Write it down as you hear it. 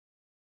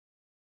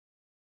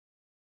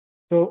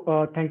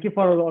Thank you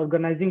for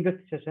organizing this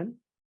session.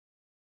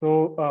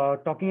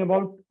 Talking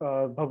about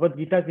Bhagavad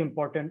Gita is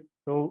important.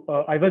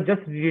 I was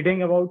just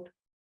reading about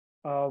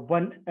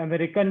one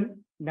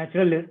American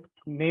naturalist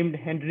named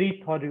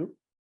Henry Thoreau.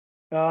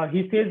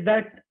 He says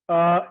that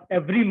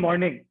every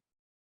morning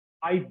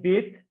I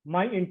bathe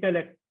my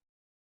intellect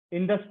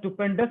in the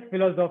stupendous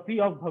philosophy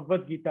of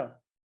Bhagavad Gita,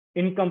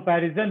 in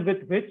comparison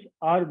with which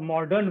our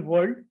modern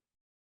world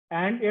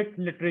and its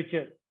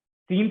literature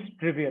seems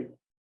trivial.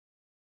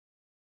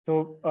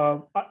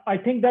 I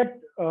think that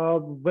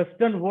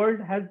Western world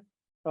has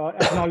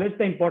acknowledged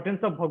the importance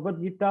of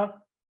Bhagavad Gita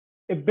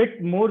a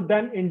bit more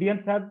than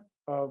Indians have.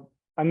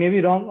 I may be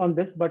wrong on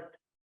this, but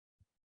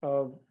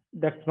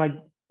that's my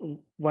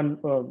one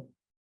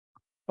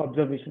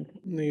observation.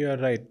 You are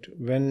right.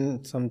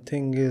 When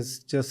something is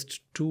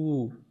just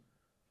too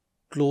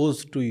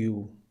close to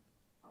you,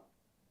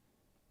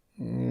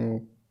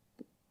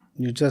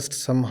 you just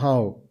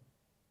somehow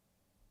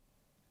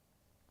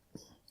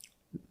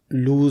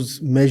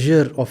lose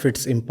measure of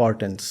its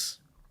importance.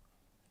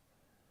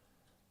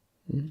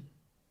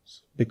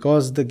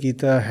 Because the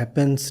Gita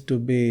happens to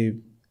be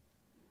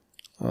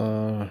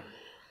a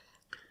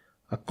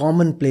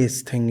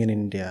commonplace thing in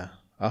India,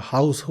 a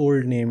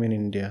household name in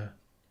India,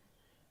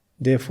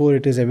 therefore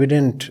it is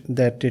evident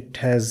that it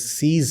has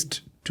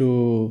ceased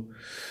to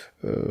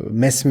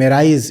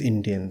mesmerize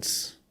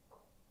Indians.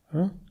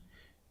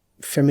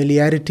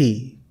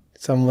 Familiarity,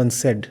 someone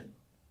said,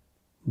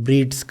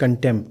 breeds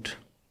contempt.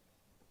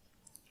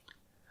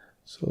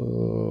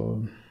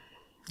 So,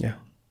 yeah.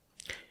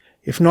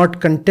 If not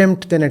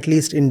contempt, then at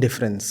least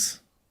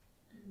indifference.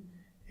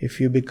 If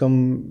you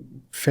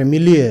become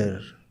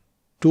familiar,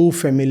 too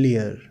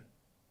familiar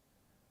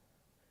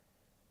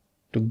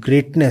to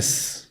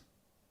greatness,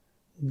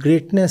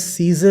 greatness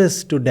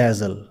ceases to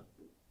dazzle.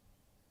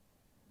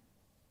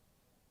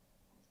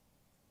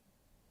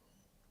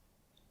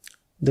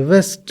 The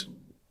West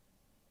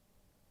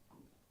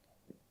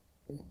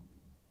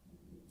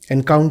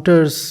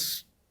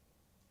encounters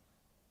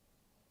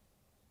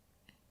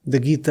the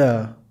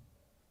Gita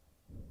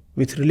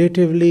with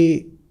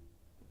relatively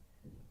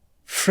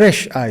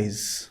fresh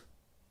eyes.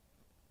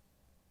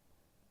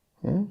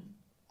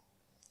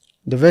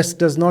 The West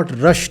does not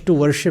rush to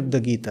worship the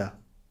Gita.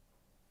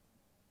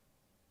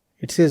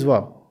 It says,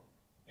 wow,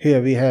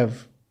 here we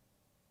have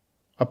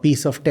a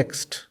piece of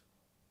text.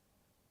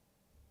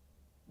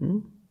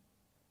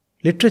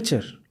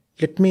 Literature,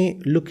 let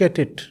me look at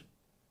it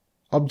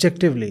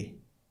objectively,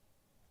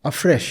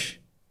 afresh.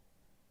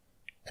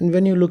 And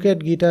when you look at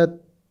Gita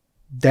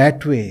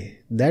that way,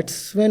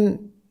 that's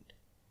when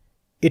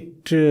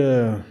it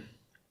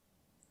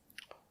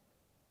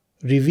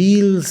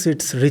reveals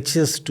its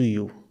riches to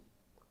you.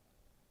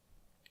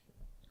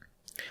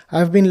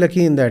 I've been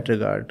lucky in that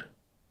regard.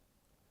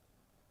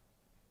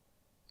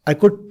 I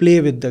could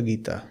play with the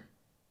Gita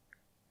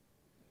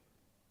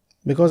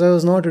because I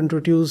was not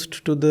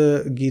introduced to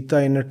the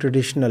Gita in a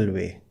traditional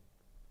way.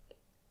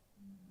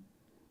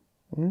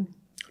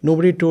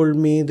 Nobody told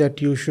me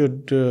that you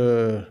should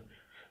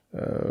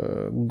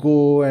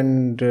go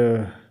and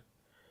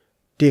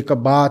take a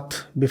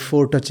bath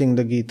before touching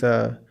the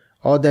Gita,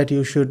 or that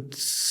you should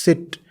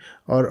sit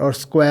or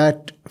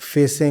squat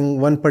facing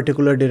one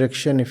particular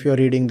direction if you're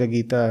reading the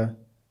Gita,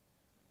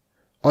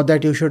 or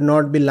that you should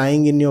not be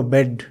lying in your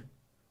bed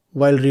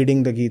while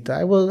reading the Gita. I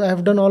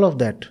have done all of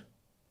that.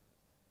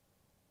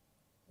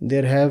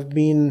 There have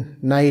been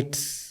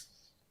nights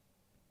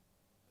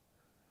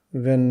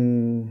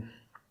when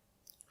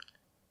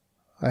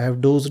I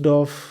have dozed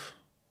off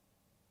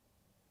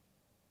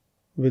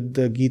with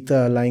the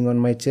Gita lying on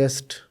my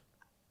chest.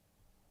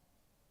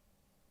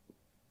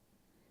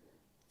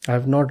 I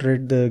have not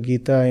read the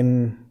Gita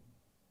in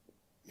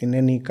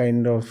any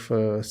kind of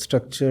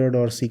structured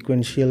or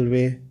sequential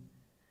way.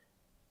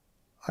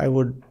 I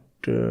would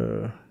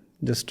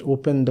just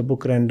open the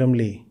book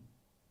randomly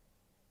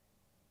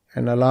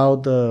and allow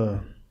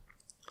the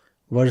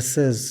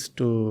verses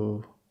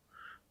to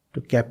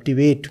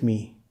captivate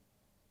me.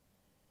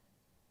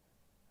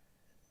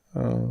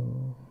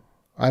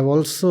 I've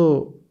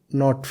also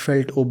not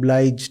felt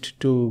obliged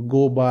to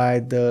go by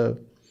the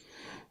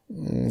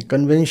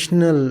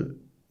conventional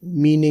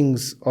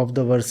meanings of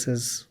the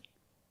verses.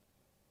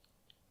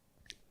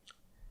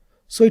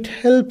 So it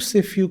helps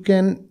if you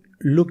can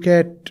look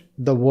at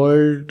the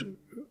world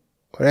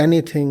or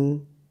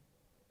anything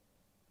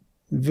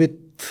with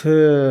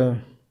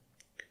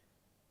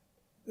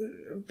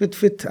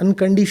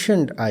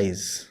unconditioned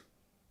eyes.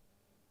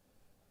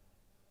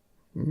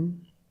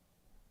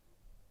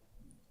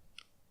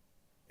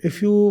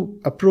 If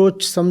you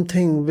approach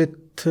something with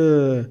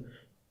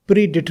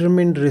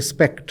predetermined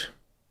respect,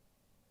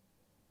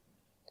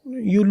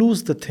 you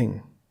lose the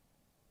thing.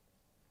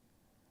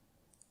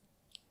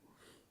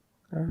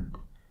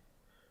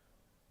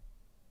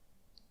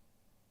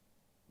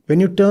 When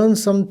you turn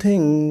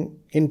something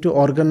into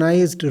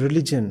organized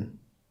religion,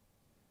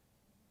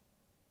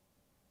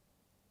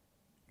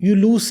 you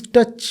lose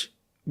touch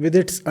with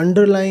its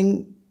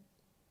underlying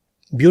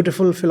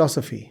beautiful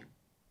philosophy.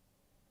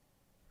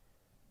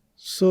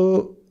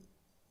 So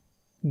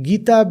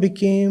Gita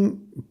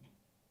became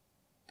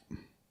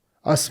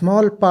a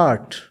small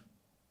part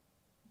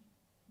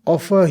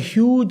of a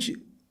huge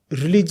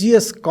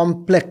religious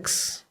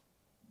complex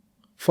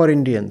for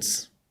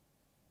Indians.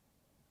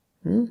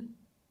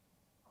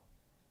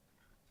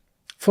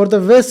 For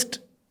the West,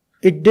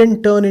 it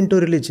didn't turn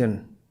into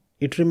religion,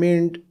 it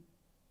remained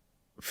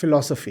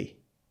philosophy.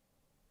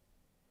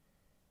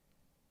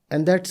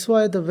 And that's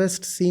why the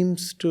West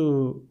seems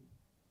to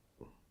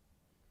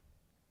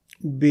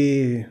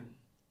be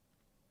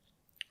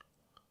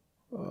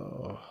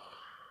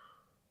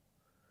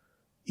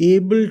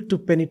able to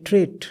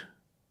penetrate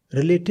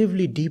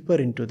relatively deeper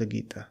into the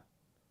Gita.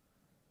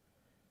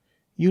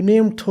 You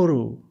named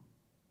Thoru.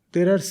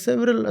 There are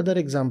several other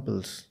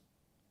examples.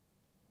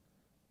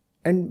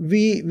 And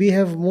we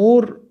have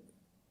more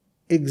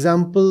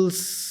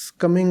examples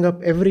coming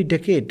up every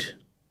decade.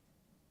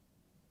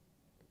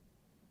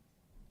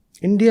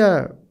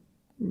 India,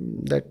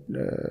 that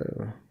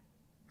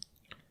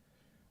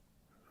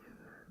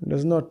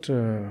does not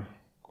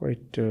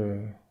quite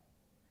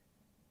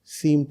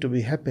seem to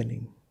be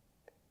happening.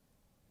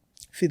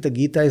 See, the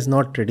Gita is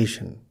not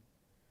tradition.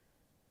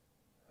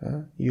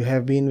 You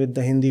have been with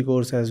the Hindi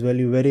course as well.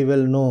 You very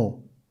well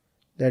know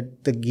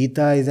that the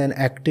Gita is an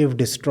active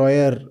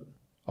destroyer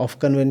of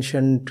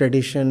convention,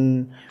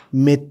 tradition,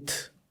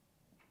 myth,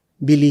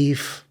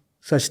 belief,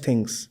 such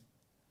things.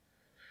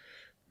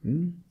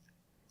 And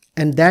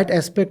that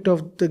aspect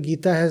of the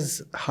Gita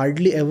has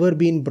hardly ever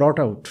been brought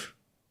out.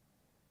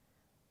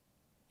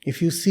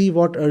 If you see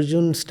what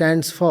Arjun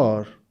stands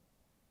for,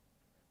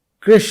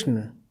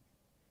 Krishna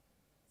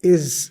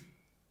is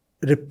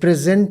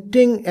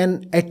representing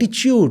an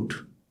attitude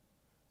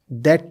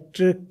that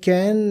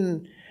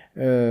can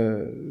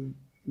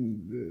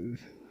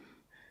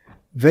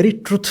very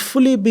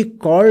truthfully be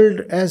called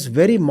as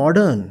very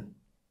modern.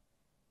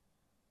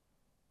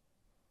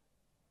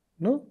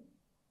 No?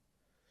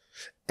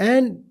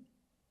 And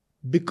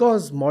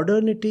because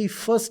modernity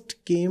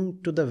first came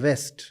to the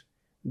West,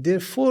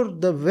 therefore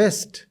the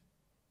West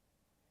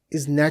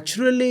is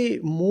naturally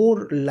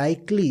more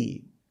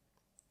likely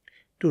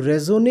to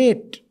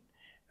resonate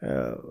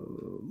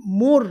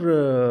more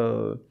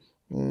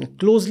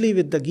closely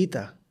with the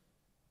Gita.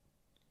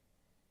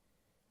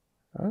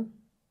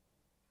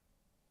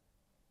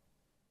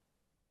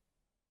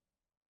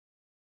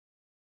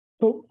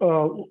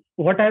 So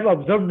what I've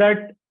observed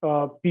that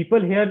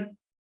people here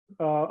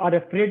are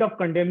afraid of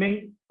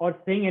condemning or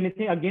saying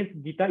anything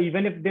against Gita,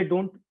 even if they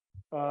don't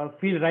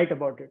feel right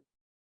about it.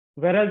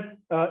 Whereas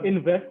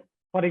in West,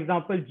 for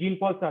example,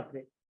 Jean-Paul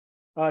Sartre,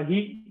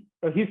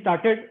 he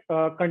started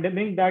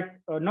condemning that,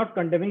 not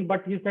condemning,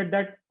 but he said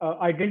that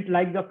I didn't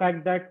like the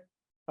fact that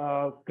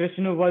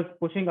Krishna was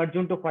pushing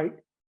Arjun to fight,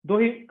 though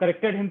he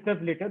corrected himself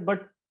later.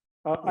 But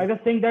I was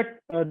saying that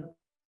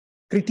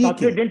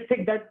Sartre didn't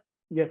think that,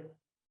 yes.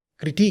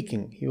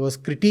 Critiquing, he was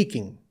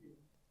critiquing.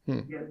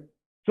 Yes.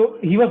 So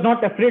he was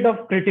not afraid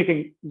of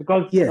critiquing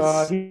because he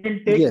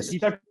didn't take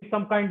Gita to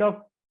some kind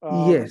of.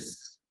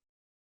 Yes.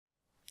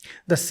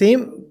 The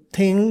same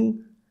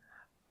thing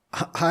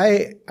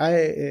I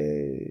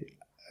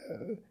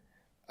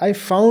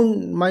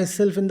found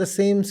myself in the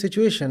same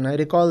situation. I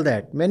recall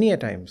that many a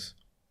times.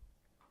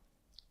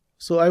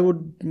 So I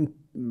would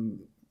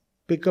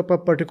pick up a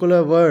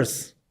particular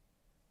verse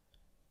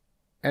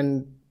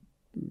and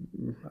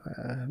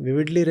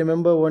vividly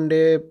remember one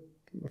day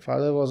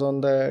father was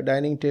on the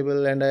dining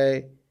table and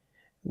I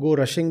go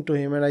rushing to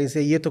him and I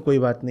say, "Ye to koi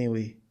baat nahi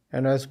hui."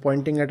 And I was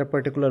pointing at a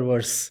particular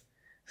verse.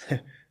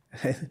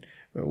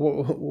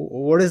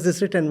 What is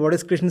this written? What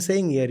is Krishna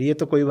saying here? Ye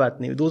to koi baat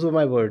nahi hui. Those were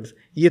my words.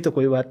 Ye to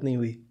koi baat nahi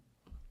hui.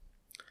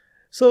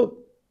 So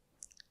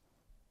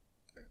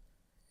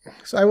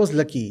I was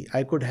lucky.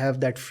 I could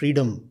have that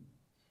freedom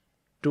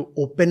to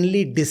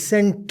openly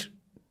dissent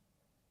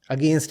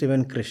against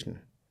even Krishna.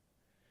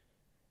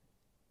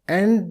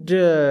 And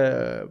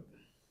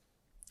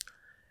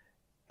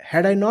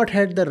had I not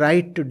had the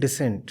right to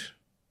dissent,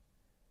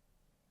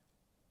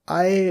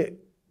 I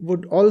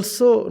would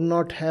also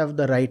not have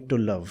the right to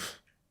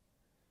love.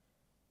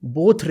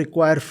 Both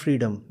require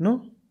freedom,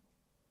 no?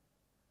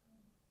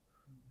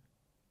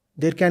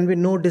 There can be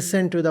no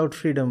dissent without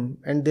freedom,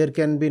 and there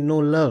can be no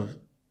love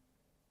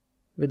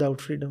without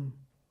freedom.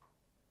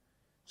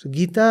 So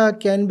Gita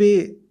can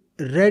be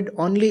read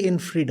only in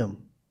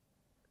freedom.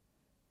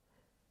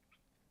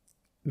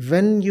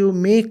 When you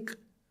make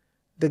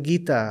the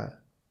Gita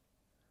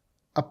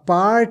a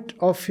part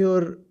of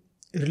your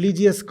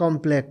religious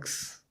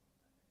complex,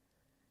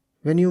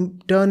 when you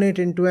turn it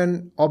into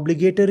an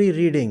obligatory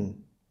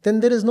reading,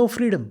 then there is no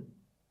freedom.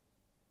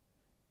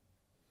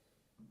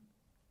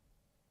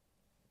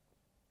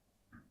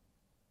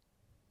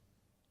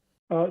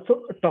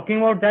 So talking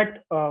about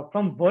that,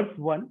 from verse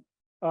 1,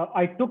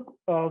 I took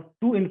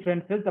 2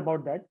 inferences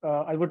about that.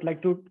 I would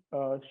like to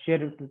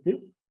share it with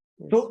you.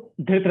 Yes. So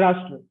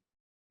Dhritarashtra,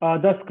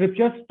 the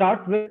scripture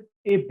starts with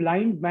a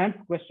blind man's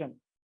question.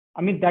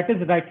 I mean, that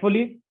is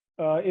rightfully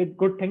a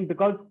good thing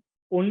because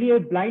only a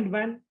blind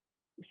man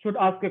should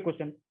ask a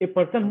question. A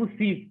person who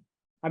sees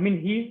I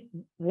mean, he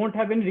won't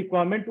have any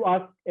requirement to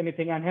ask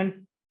anything, and hence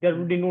there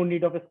would be no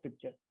need of a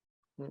scripture.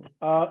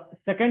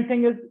 Second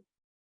thing is,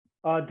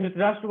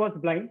 Dhritarashtra was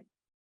blind,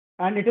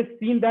 and it is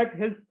seen that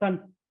his sons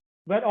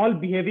were all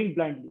behaving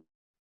blindly.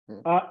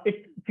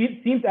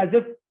 It seems as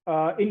if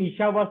in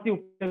Ishavasya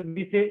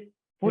we say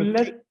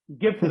fullness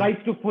gives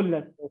rise to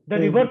fullness. The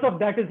reverse of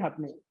that is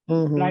happening.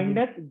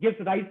 Blindness gives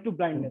rise to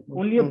blindness.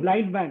 Only a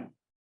blind man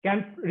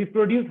can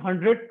reproduce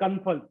 100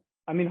 kanfals.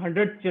 I mean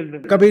 100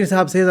 children. Kabir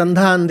Sahib says,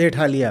 "Andha andhe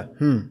tha liya."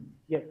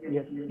 Yes.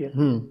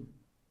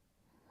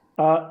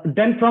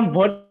 Then from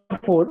verse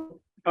 4,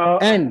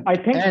 And I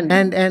think,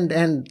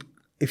 and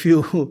if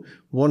you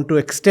want to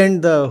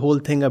extend the whole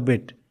thing a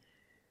bit,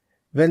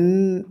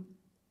 when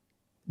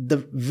the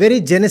very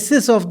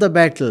genesis of the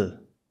battle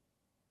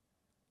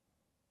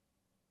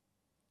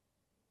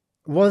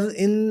was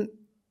in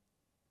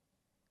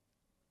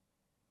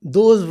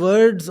those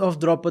words of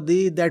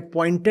Draupadi that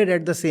pointed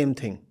at the same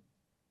thing.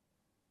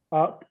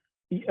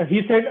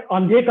 he said,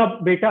 "Andhe ka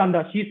beta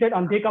andha." She said,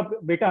 "Andhe ka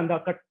beta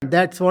andha." Cut.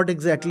 That's what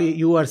exactly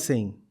you are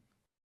saying.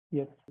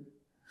 Yes.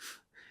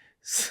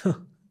 So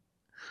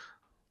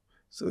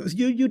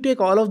you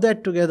take all of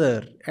that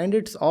together, and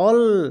it's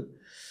all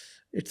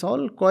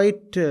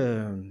quite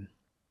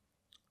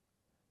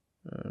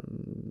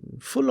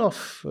full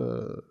of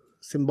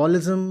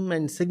symbolism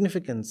and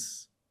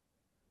significance.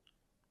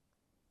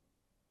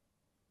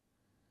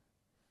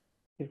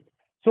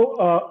 So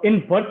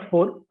in verse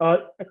 4,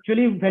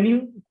 actually, when you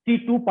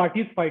see two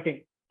parties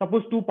fighting,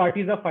 suppose two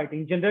parties are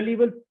fighting, generally you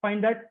will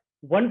find that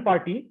one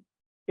party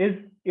is,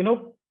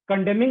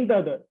 condemning the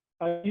other,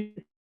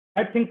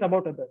 bad things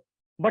about others.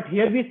 But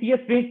here we see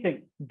a strange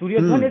thing.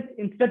 Duryodhan is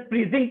instead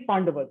praising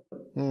Pandavas.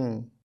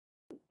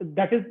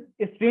 That is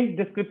a strange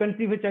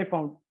discrepancy which I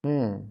found.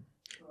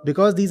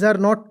 Because these are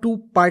not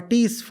two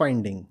parties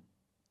fighting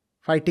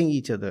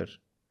each other.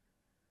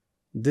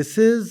 This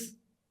is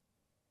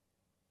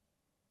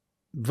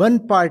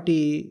one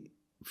party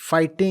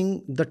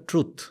fighting the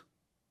truth.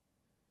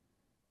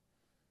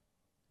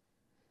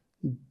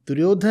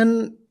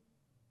 Duryodhan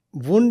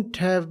wouldn't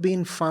have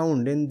been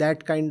found in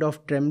that kind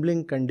of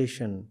trembling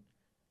condition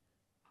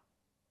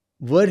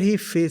were he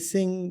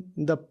facing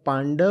the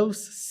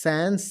Pandavas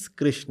sans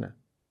Krishna.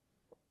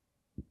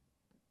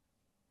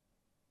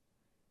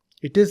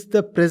 It is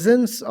the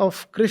presence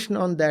of Krishna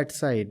on that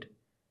side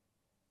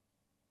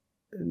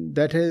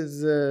that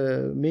is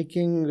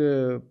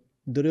making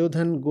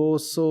Duryodhan go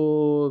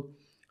so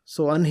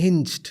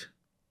unhinged.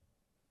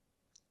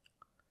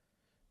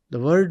 The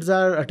words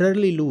are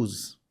utterly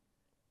loose.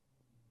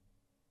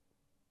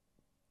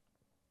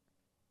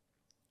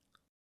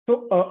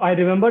 So I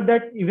remember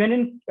that even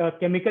in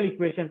chemical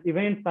equations,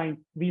 even in science,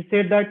 we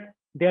said that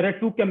there are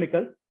two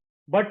chemicals,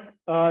 but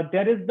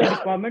there is the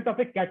requirement of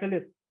a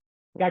catalyst.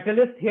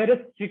 Catalyst here is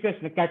Sri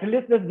Krishna.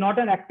 Catalyst is not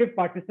an active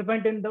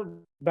participant in the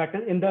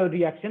battle, in the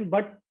reaction,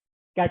 but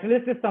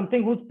catalyst is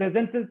something whose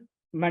presence is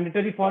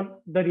mandatory for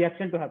the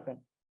reaction to happen.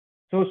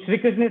 So Sri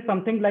Krishna is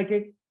something like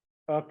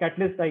a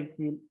catalyst, I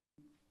feel.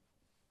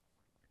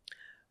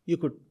 You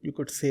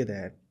could say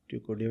that. You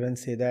could even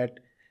say that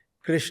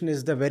Krishna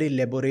is the very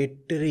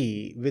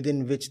laboratory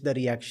within which the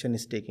reaction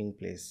is taking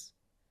place.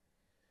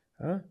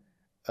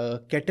 A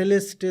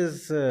catalyst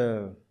is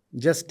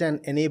just an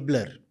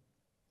enabler.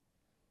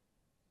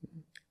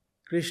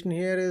 Krishna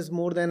here is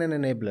more than an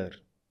enabler.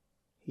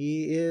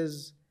 He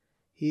is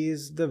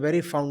the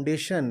very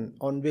foundation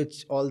on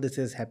which all this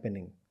is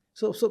happening.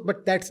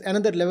 But that's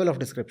another level of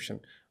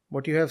description.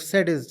 What you have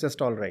said is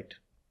just all right.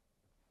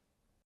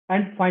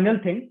 And final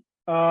thing,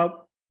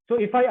 so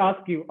if I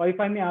ask you, or if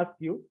I may ask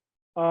you,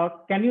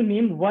 can you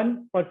name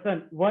one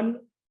person,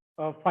 one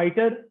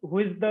fighter who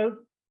is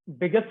the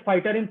biggest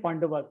fighter in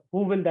Pandavas?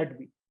 Who will that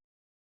be?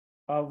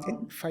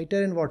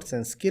 Fighter in what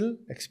sense? Skill,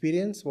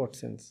 experience, what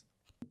sense?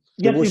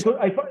 Yes,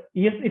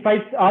 if I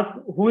ask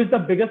who is the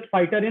biggest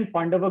fighter in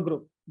Pandava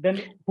group, then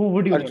who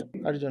would you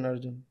name?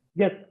 Arjun.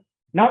 Yes.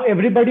 Now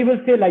everybody will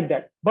say like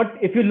that. But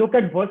if you look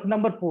at verse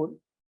number 4,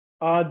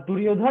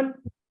 Duryodhan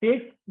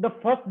takes the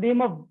first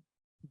name of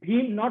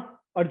Bhim,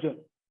 not Arjun.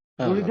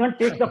 Duryodhan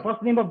takes the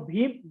first name of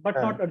Bhim, but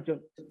not Arjun.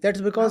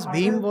 That's because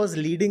Bhim was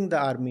leading the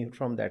army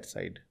from that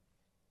side.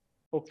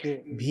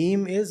 Okay.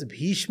 Bhim is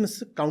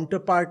Bhishma's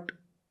counterpart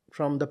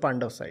from the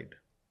Pandav side.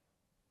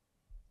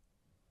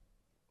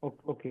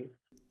 Okay.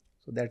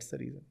 So that's the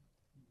reason.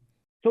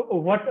 So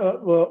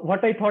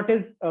what I thought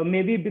is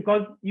maybe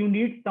because you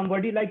need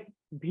somebody like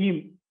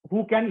Bhim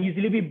who can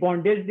easily be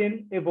bondaged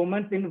in a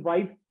woman's in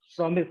wife's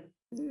promise.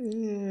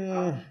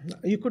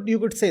 You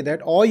could say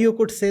that, or you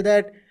could say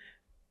that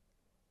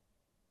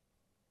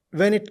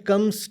when it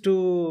comes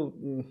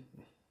to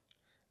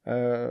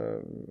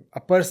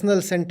a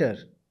personal center,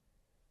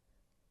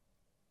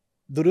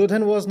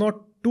 Duryodhan was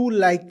not too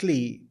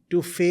likely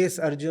to face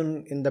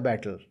Arjun in the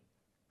battle.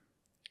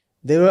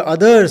 There were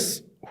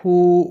others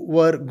who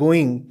were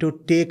going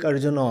to take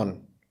Arjun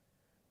on,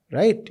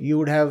 right? You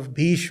would have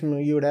Bhishma,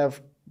 you would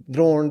have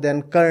Drona,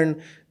 then Karna.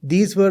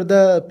 These were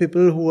the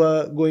people who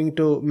were going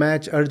to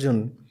match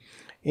Arjun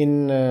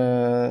in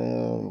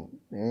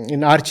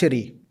in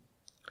archery.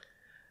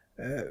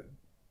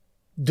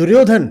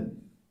 Duryodhan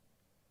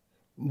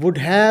would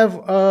have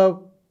a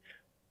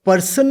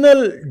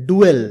personal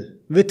duel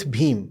with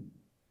Bhim,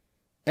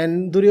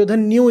 and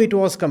Duryodhan knew it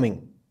was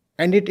coming,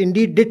 and it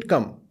indeed did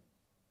come,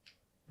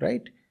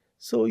 right?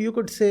 So you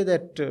could say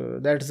that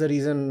that's the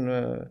reason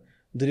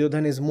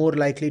Duryodhan is more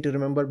likely to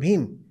remember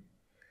Bhim.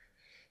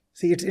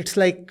 See, it's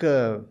like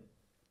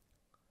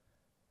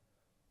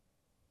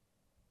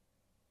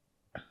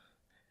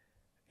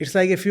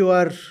if you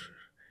are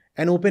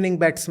an opening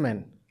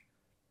batsman.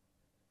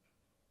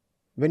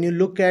 When you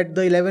look at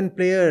the 11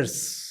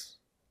 players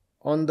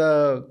on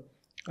the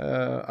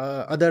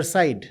other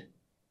side,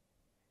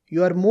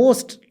 you are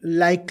most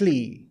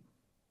likely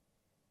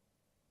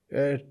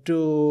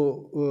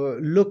to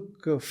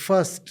look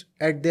first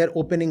at their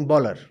opening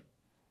bowler,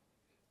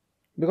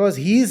 because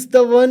he's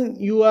the one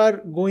you are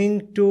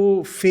going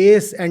to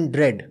face and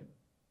dread,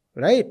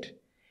 right?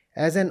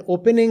 As an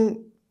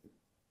opening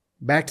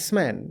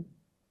batsman,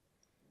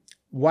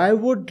 why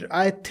would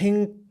I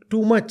think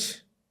too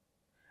much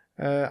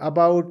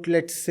about,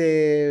 let's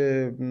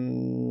say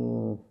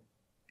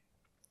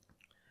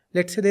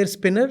their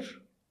spinner?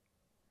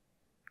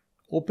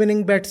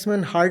 Opening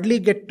batsmen hardly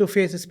get to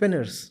face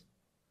spinners.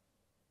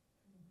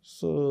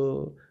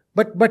 So,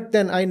 but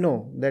then I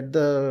know that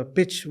the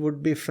pitch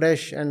would be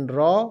fresh and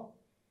raw,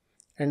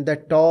 and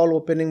that tall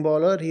opening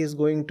bowler, he is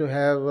going to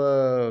have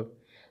a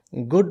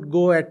good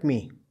go at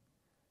me.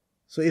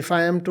 So if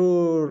I am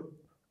to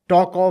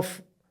talk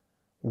of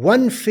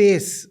one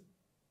face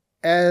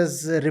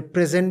as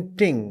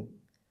representing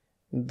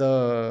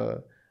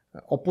the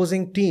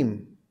opposing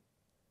team,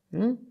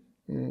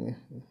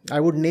 I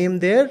would name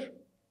their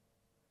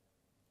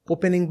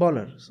opening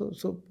bowler.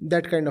 So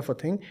that kind of a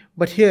thing.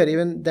 But here,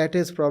 even that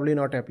is probably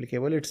not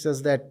applicable. It's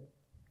just that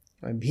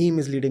Bhim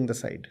is leading the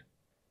side.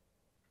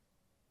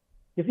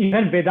 Yes,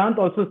 even Vedanta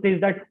also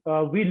says that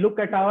we look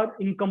at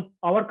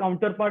our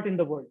counterpart in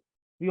the world.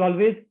 We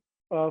always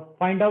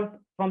find out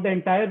from the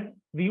entire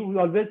view, we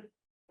always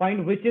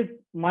find which is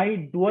my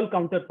dual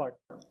counterpart.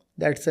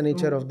 That's the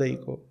nature of the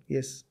ego.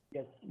 Yes.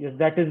 Yes,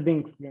 that is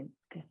being explained.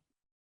 Okay.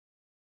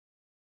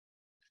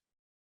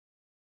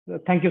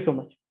 Thank you so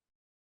much.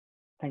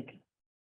 Thank you.